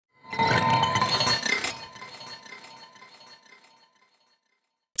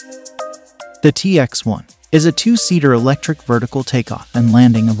The TX-1 is a two-seater electric vertical takeoff and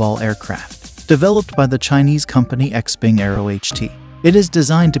landing of all aircraft. Developed by the Chinese company Xpeng Aero HT, it is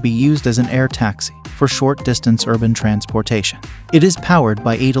designed to be used as an air taxi for short-distance urban transportation. It is powered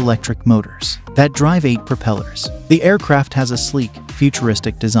by 8 electric motors that drive 8 propellers. The aircraft has a sleek,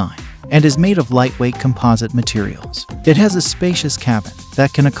 futuristic design and is made of lightweight composite materials. It has a spacious cabin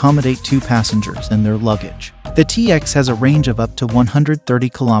that can accommodate 2 passengers and their luggage. The TX has a range of up to 130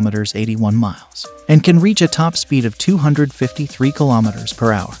 kilometers (81 miles) and can reach a top speed of 253 kilometers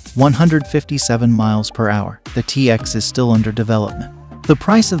per hour, 157 miles per hour. The TX is still under development. The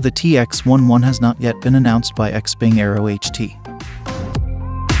price of the TX-11 has not yet been announced by Xpeng Aero HT.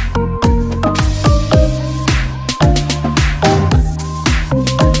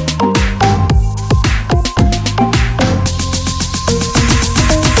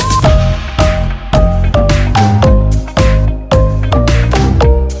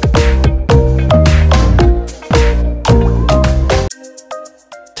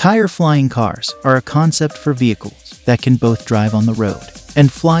 Tire flying cars are a concept for vehicles that can both drive on the road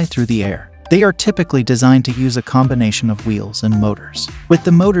and fly through the air. They are typically designed to use a combination of wheels and motors, with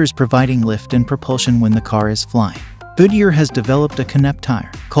the motors providing lift and propulsion when the car is flying. Goodyear has developed a Connect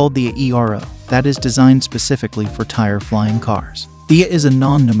tire called the ERO that is designed specifically for tire flying cars. The is a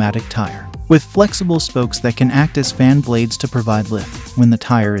non-pneumatic tire with flexible spokes that can act as fan blades to provide lift when the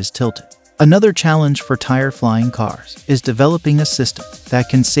tire is tilted. Another challenge for tire flying cars is developing a system that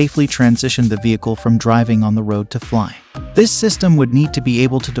can safely transition the vehicle from driving on the road to flying. This system would need to be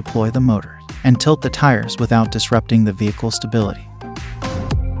able to deploy the motors and tilt the tires without disrupting the vehicle's stability.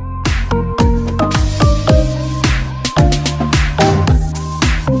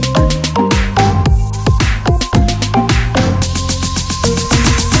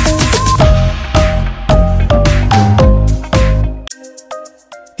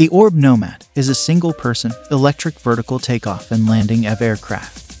 The Orb Nomad is a single-person, electric vertical takeoff and landing of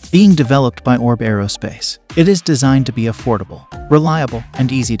aircraft, being developed by Orb Aerospace. It is designed to be affordable, reliable,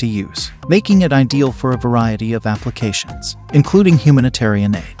 and easy to use, making it ideal for a variety of applications, including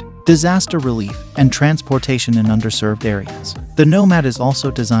humanitarian aid, disaster relief, and transportation in underserved areas. The Nomad is also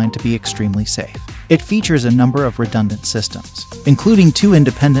designed to be extremely safe. It features a number of redundant systems, including 2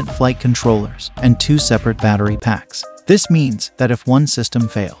 independent flight controllers and 2 separate battery packs. This means that if one system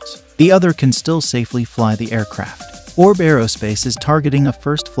fails, the other can still safely fly the aircraft. Orb Aerospace is targeting a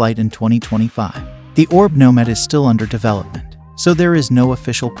first flight in 2025. The Orb Nomad is still under development, so there is no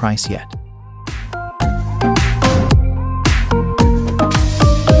official price yet.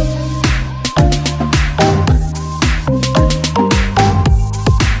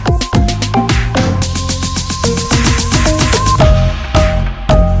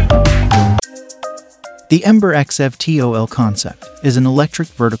 The Ember XFTOL concept is an electric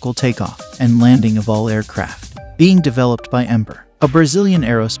vertical takeoff and landing of all aircraft, being developed by Ember, a Brazilian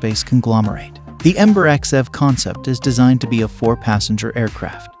aerospace conglomerate. The Ember XF concept is designed to be a 4-passenger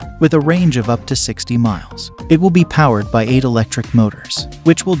aircraft with a range of up to 60 miles. It will be powered by 8 electric motors,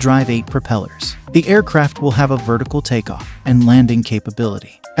 which will drive 8 propellers. The aircraft will have a vertical takeoff and landing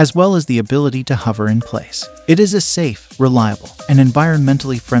capability, as well as the ability to hover in place. It is a safe, reliable, and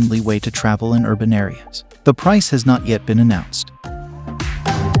environmentally friendly way to travel in urban areas. The price has not yet been announced.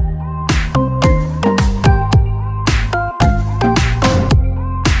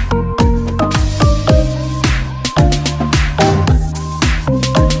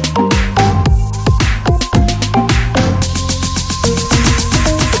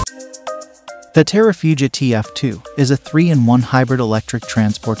 The Terrafugia TF2 is a 3-in-1 hybrid electric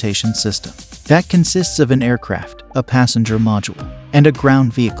transportation system that consists of an aircraft, a passenger module, and a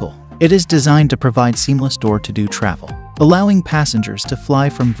ground vehicle. It is designed to provide seamless door-to-door travel, allowing passengers to fly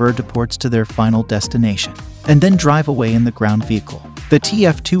from vertiports to their final destination, and then drive away in the ground vehicle. The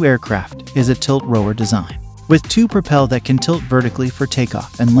TF2 aircraft is a tilt-rower design, with 2 propellers that can tilt vertically for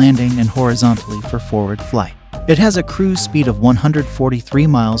takeoff and landing and horizontally for forward flight. It has a cruise speed of 143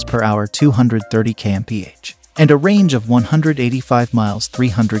 miles per hour, 230 kmph, and a range of 185 miles,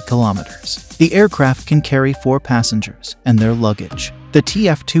 300 kilometers. The aircraft can carry 4 passengers and their luggage. The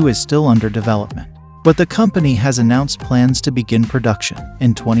TF2 is still under development, but the company has announced plans to begin production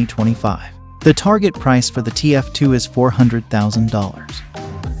in 2025. The target price for the TF2 is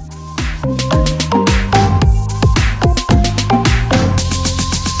 $400,000.